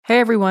Hey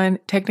everyone,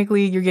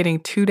 technically you're getting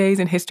 2 days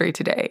in history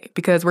today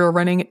because we're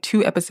running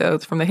 2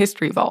 episodes from the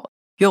History Vault.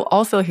 You'll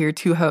also hear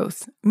 2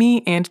 hosts,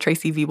 me and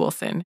Tracy V.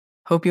 Wilson.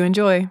 Hope you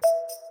enjoy.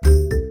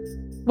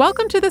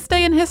 Welcome to This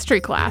Day in History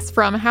class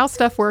from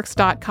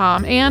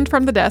HowStuffWorks.com and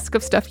from the desk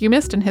of Stuff You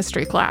Missed in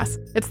History class.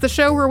 It's the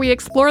show where we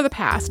explore the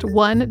past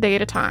one day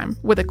at a time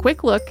with a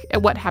quick look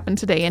at what happened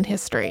today in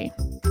history.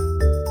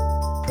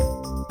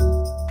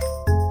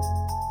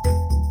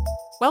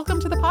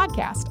 Welcome to the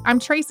podcast. I'm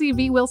Tracy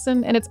V.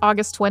 Wilson, and it's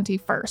August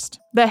 21st.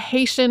 The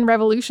Haitian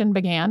Revolution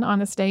began on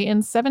this day in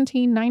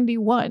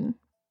 1791.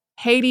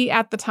 Haiti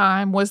at the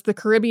time was the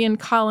Caribbean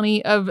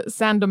colony of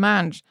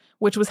Saint-Domingue,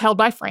 which was held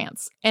by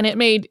France, and it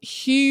made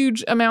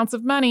huge amounts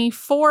of money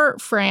for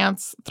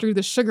France through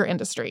the sugar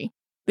industry.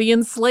 The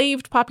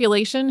enslaved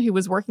population who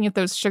was working at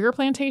those sugar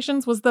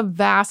plantations was the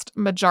vast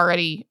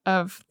majority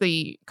of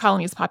the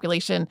colony's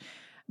population.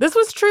 This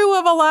was true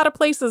of a lot of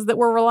places that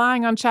were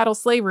relying on chattel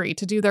slavery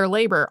to do their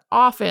labor.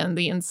 Often,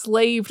 the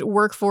enslaved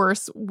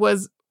workforce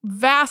was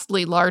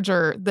vastly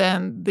larger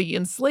than the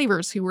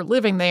enslavers who were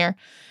living there.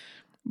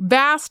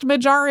 Vast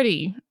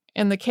majority,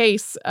 in the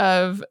case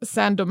of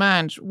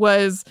Saint-Domingue,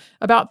 was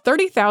about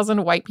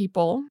 30,000 white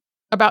people,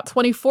 about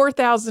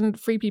 24,000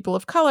 free people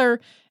of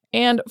color,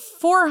 and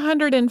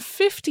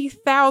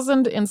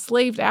 450,000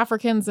 enslaved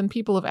Africans and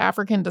people of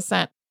African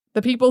descent.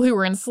 The people who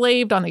were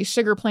enslaved on these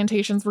sugar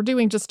plantations were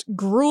doing just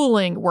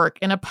grueling work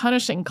in a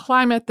punishing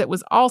climate that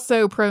was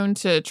also prone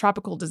to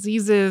tropical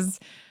diseases.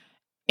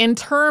 In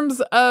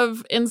terms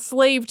of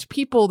enslaved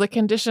people, the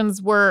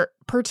conditions were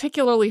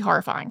particularly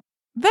horrifying.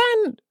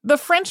 Then the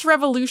French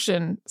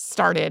Revolution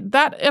started.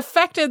 That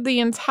affected the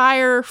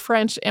entire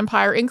French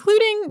Empire,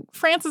 including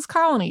France's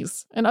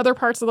colonies and other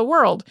parts of the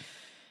world.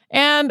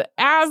 And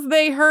as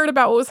they heard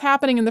about what was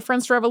happening in the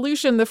French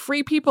Revolution, the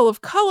free people of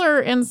color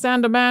in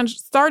Saint-Domingue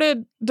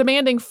started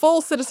demanding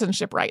full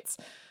citizenship rights.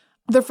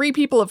 The free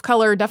people of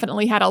color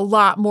definitely had a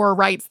lot more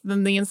rights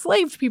than the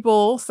enslaved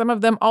people. Some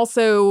of them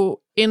also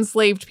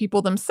enslaved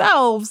people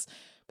themselves,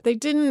 but they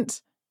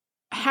didn't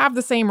have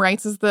the same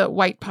rights as the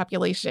white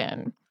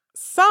population.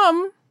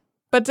 Some,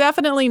 but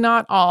definitely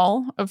not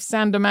all, of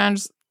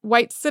Saint-Domingue's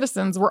white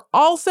citizens were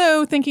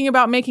also thinking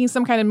about making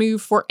some kind of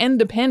move for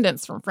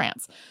independence from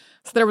France.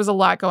 So there was a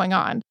lot going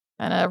on.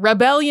 And a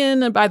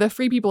rebellion by the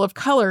free people of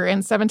color in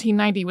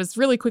 1790 was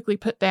really quickly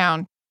put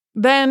down.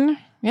 Then,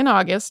 in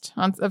August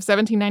of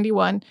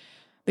 1791,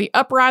 the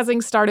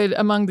uprising started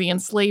among the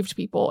enslaved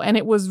people, and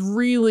it was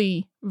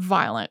really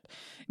violent.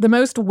 The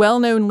most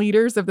well-known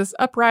leaders of this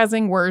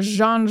uprising were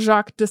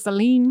Jean-Jacques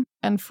Dessalines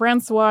and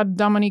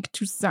François-Dominique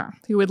Toussaint,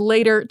 who would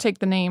later take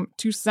the name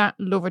Toussaint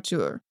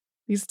Louverture.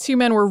 These two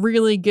men were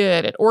really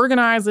good at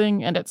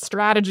organizing and at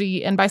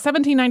strategy, and by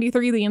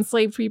 1793, the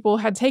enslaved people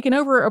had taken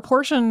over a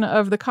portion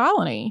of the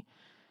colony.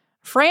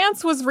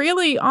 France was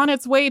really on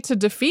its way to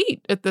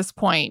defeat at this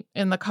point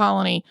in the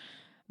colony,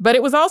 but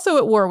it was also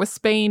at war with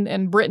Spain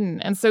and Britain,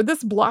 and so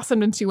this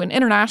blossomed into an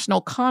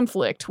international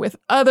conflict with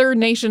other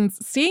nations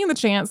seeing the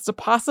chance to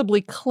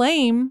possibly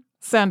claim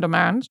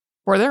Saint-Domingue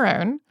for their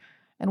own,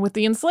 and with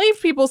the enslaved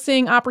people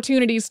seeing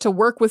opportunities to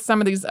work with some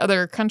of these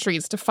other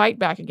countries to fight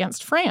back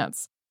against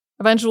France.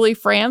 Eventually,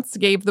 France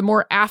gave the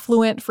more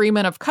affluent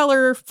freemen of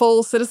color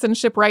full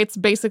citizenship rights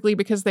basically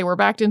because they were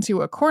backed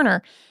into a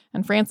corner,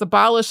 and France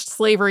abolished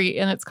slavery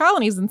in its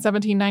colonies in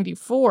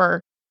 1794.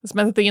 This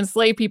meant that the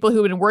enslaved people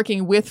who had been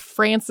working with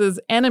France's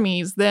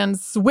enemies then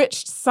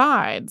switched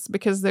sides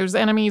because those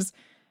enemies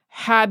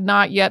had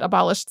not yet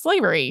abolished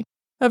slavery.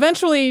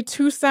 Eventually,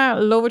 Toussaint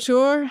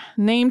Louverture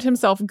named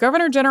himself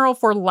Governor General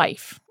for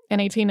life in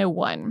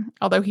 1801,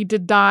 although he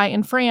did die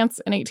in France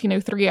in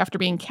 1803 after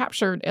being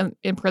captured and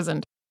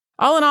imprisoned.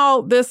 All in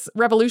all, this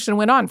revolution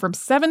went on from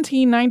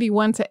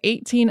 1791 to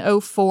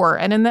 1804,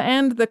 and in the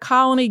end, the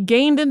colony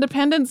gained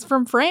independence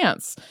from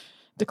France,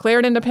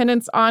 declared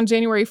independence on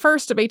January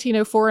 1st of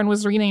 1804, and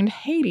was renamed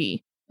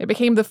Haiti. It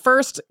became the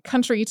first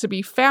country to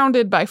be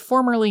founded by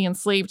formerly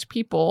enslaved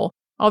people,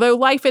 although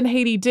life in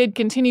Haiti did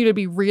continue to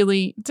be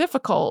really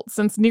difficult,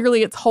 since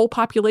nearly its whole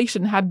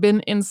population had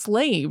been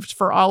enslaved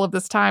for all of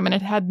this time, and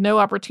it had no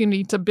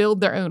opportunity to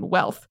build their own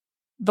wealth.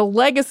 The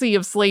legacy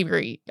of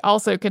slavery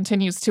also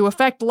continues to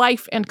affect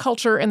life and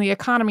culture and the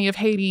economy of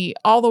Haiti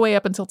all the way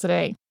up until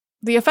today.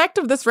 The effect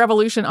of this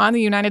revolution on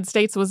the United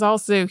States was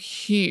also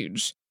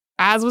huge.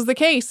 As was the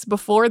case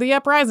before the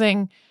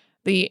uprising,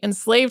 the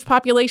enslaved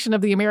population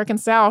of the American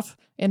South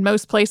in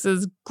most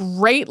places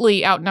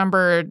greatly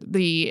outnumbered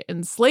the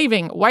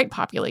enslaving white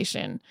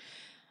population.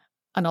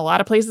 In a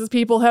lot of places,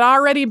 people had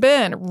already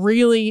been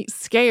really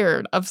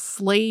scared of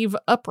slave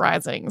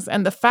uprisings.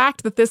 And the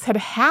fact that this had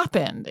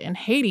happened in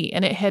Haiti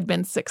and it had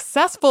been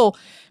successful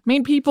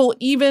made people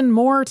even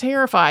more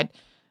terrified.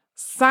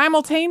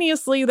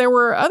 Simultaneously, there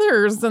were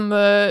others in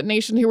the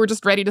nation who were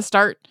just ready to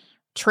start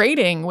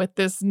trading with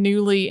this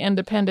newly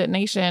independent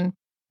nation.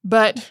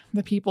 But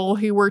the people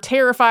who were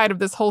terrified of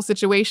this whole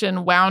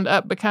situation wound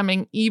up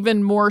becoming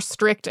even more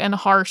strict and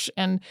harsh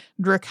and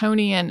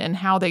draconian in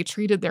how they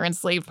treated their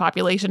enslaved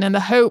population in the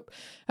hope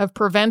of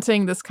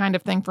preventing this kind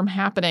of thing from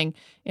happening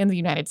in the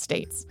United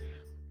States.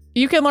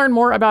 You can learn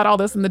more about all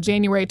this in the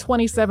January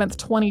 27th,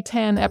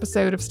 2010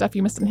 episode of Stuff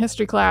You Missed in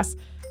History Class.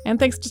 And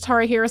thanks to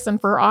Tari Harrison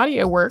for her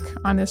audio work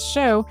on this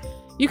show.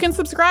 You can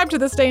subscribe to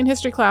This Day in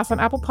History Class on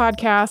Apple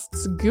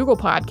Podcasts, Google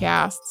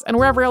Podcasts, and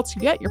wherever else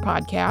you get your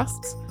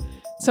podcasts.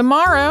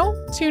 Tomorrow,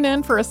 tune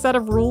in for a set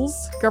of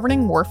rules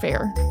governing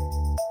warfare.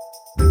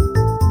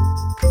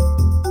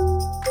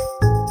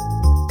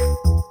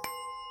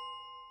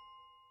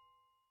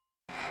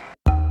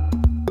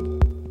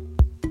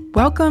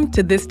 Welcome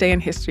to This Day in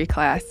History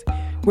Class,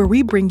 where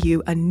we bring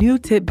you a new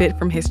tidbit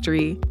from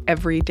history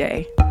every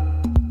day.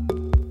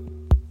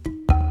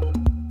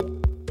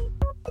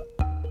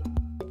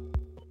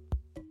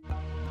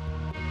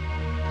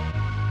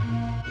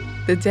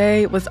 The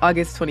day was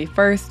August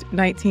 21st,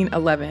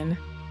 1911.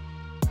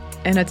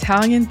 An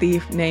Italian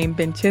thief named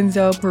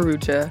Vincenzo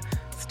Peruggia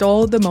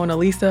stole the Mona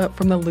Lisa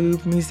from the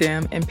Louvre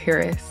Museum in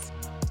Paris.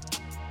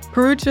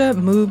 Peruggia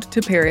moved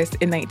to Paris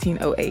in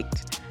 1908.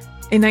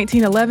 In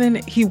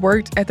 1911, he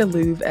worked at the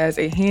Louvre as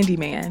a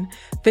handyman,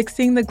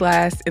 fixing the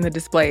glass in the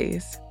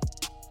displays.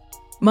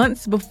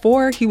 Months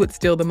before he would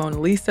steal the Mona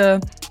Lisa,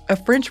 a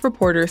French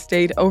reporter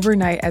stayed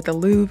overnight at the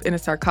Louvre in a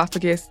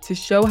sarcophagus to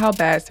show how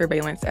bad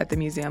surveillance at the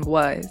museum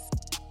was.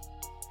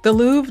 The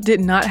Louvre did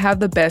not have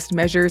the best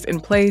measures in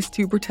place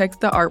to protect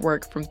the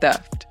artwork from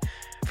theft.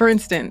 For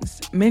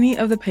instance, many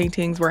of the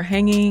paintings were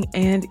hanging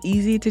and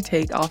easy to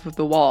take off of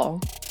the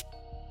wall.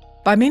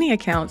 By many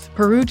accounts,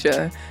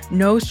 Peruggia,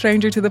 no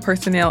stranger to the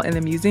personnel in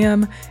the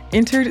museum,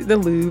 entered the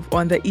Louvre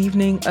on the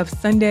evening of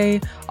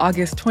Sunday,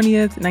 August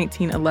 20th,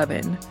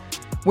 1911.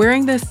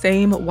 Wearing the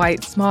same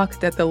white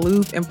smock that the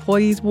Louvre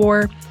employees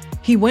wore,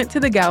 he went to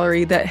the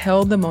gallery that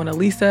held the Mona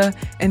Lisa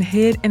and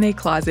hid in a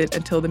closet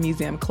until the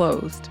museum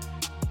closed.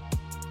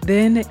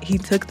 Then he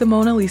took the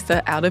Mona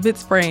Lisa out of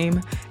its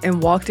frame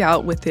and walked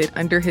out with it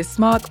under his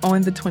smock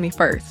on the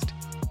 21st.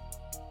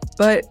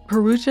 But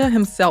Peruggia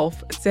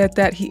himself said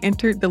that he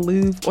entered the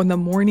Louvre on the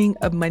morning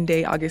of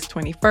Monday, August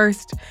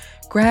 21st,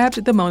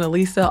 grabbed the Mona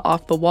Lisa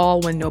off the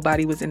wall when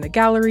nobody was in the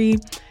gallery,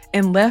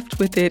 and left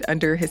with it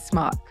under his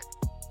smock.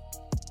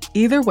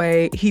 Either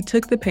way, he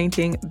took the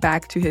painting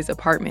back to his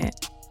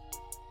apartment.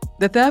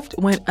 The theft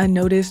went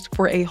unnoticed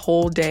for a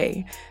whole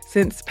day,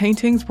 since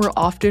paintings were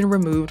often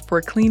removed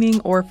for cleaning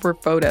or for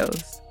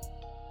photos.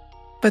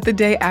 But the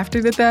day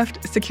after the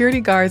theft, security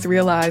guards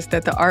realized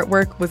that the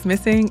artwork was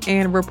missing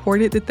and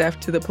reported the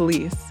theft to the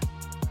police.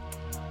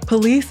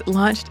 Police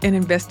launched an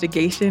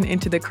investigation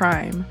into the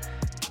crime.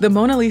 The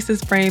Mona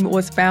Lisa's frame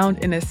was found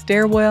in a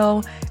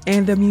stairwell,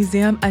 and the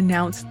museum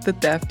announced the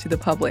theft to the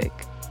public.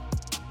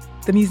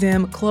 The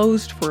museum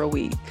closed for a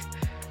week.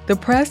 The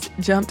press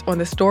jumped on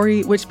the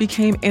story, which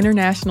became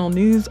international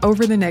news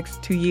over the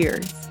next 2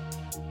 years.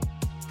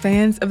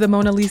 Fans of the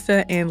Mona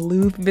Lisa and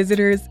Louvre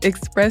visitors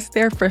expressed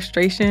their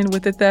frustration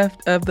with the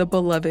theft of the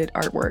beloved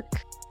artwork.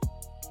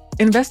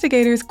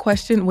 Investigators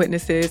questioned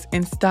witnesses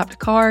and stopped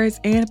cars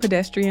and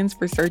pedestrians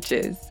for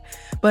searches,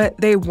 but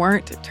they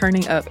weren't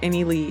turning up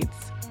any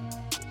leads.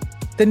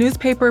 The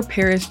newspaper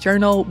Paris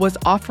Journal was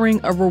offering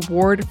a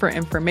reward for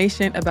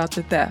information about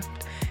the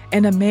theft,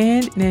 and a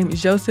man named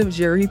Joseph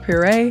Jury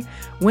Perret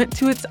went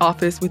to its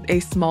office with a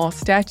small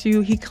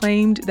statue he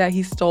claimed that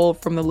he stole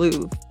from the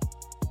Louvre.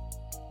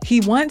 He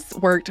once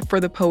worked for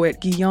the poet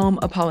Guillaume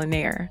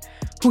Apollinaire,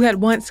 who had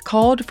once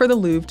called for the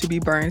Louvre to be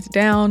burned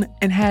down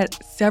and had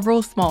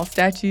several small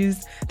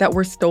statues that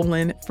were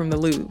stolen from the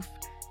Louvre.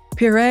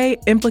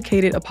 Perret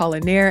implicated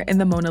Apollinaire in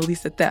the Mona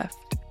Lisa theft.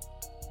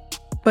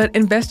 But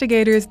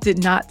investigators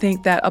did not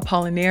think that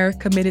Apollinaire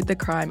committed the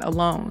crime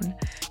alone.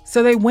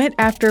 So they went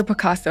after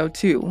Picasso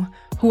too,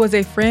 who was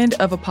a friend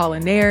of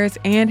Apollinaire's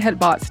and had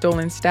bought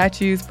stolen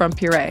statues from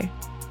Perret.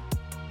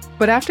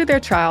 But after their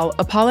trial,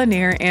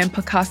 Apollinaire and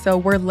Picasso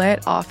were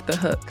let off the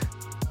hook.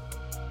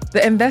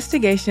 The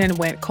investigation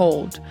went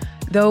cold,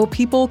 though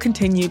people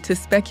continued to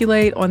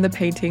speculate on the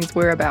painting's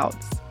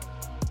whereabouts.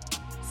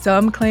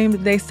 Some claimed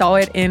they saw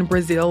it in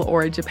Brazil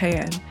or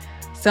Japan.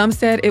 Some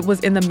said it was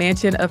in the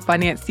mansion of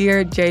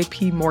financier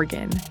J.P.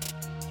 Morgan.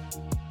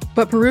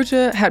 But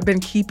Peruggia had been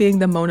keeping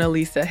the Mona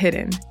Lisa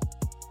hidden.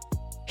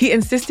 He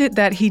insisted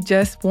that he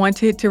just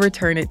wanted to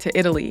return it to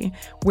Italy,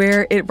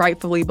 where it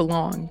rightfully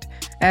belonged,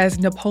 as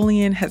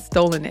Napoleon had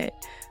stolen it,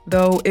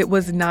 though it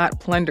was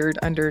not plundered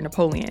under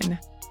Napoleon.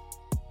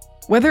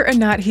 Whether or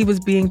not he was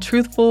being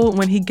truthful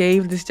when he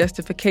gave this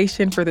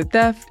justification for the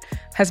theft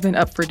has been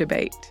up for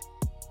debate.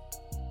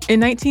 In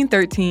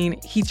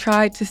 1913, he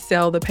tried to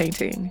sell the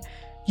painting.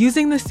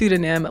 Using the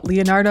pseudonym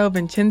Leonardo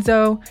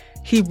Vincenzo,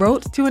 he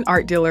wrote to an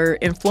art dealer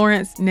in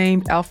Florence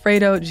named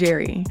Alfredo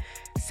Geri,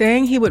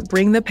 saying he would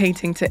bring the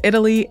painting to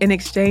Italy in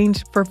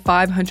exchange for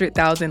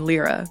 500,000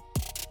 lira.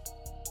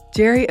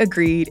 Geri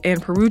agreed,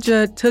 and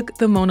Peruggia took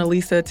the Mona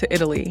Lisa to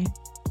Italy.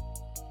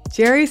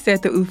 Geri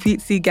said the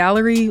Uffizi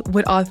Gallery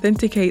would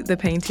authenticate the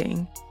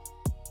painting.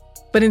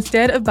 But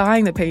instead of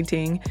buying the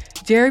painting,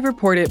 Geri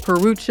reported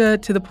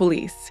Peruggia to the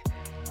police.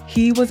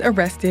 He was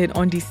arrested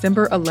on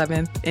December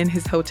 11th in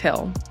his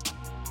hotel.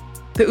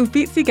 The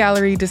Uffizi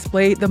Gallery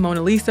displayed the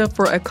Mona Lisa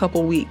for a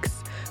couple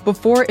weeks,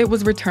 before it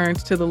was returned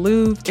to the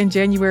Louvre in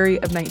January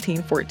of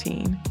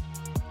 1914.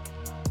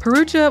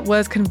 Peruggia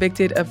was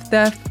convicted of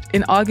theft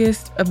in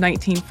August of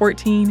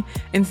 1914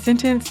 and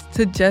sentenced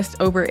to just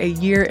over a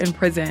year in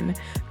prison,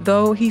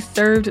 though he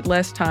served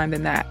less time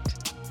than that.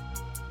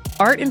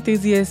 Art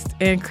enthusiasts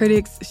and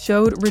critics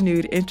showed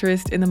renewed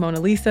interest in the Mona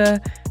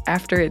Lisa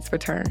after its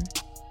return.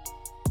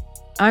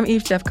 I'm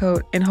Eve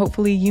Jeffcoat, and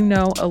hopefully you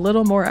know a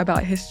little more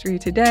about history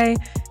today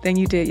than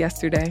you did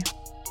yesterday.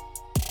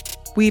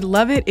 We'd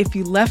love it if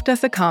you left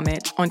us a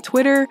comment on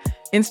Twitter,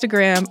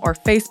 Instagram, or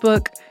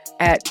Facebook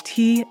at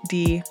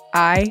TDIHC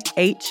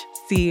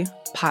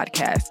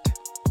Podcast.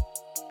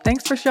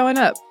 Thanks for showing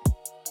up.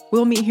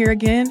 We'll meet here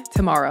again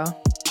tomorrow.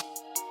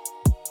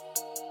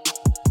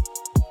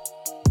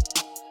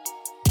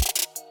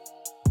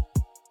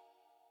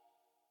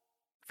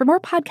 For more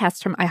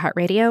podcasts from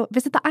iHeartRadio,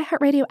 visit the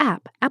iHeartRadio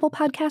app, Apple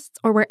Podcasts,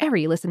 or wherever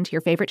you listen to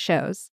your favorite shows.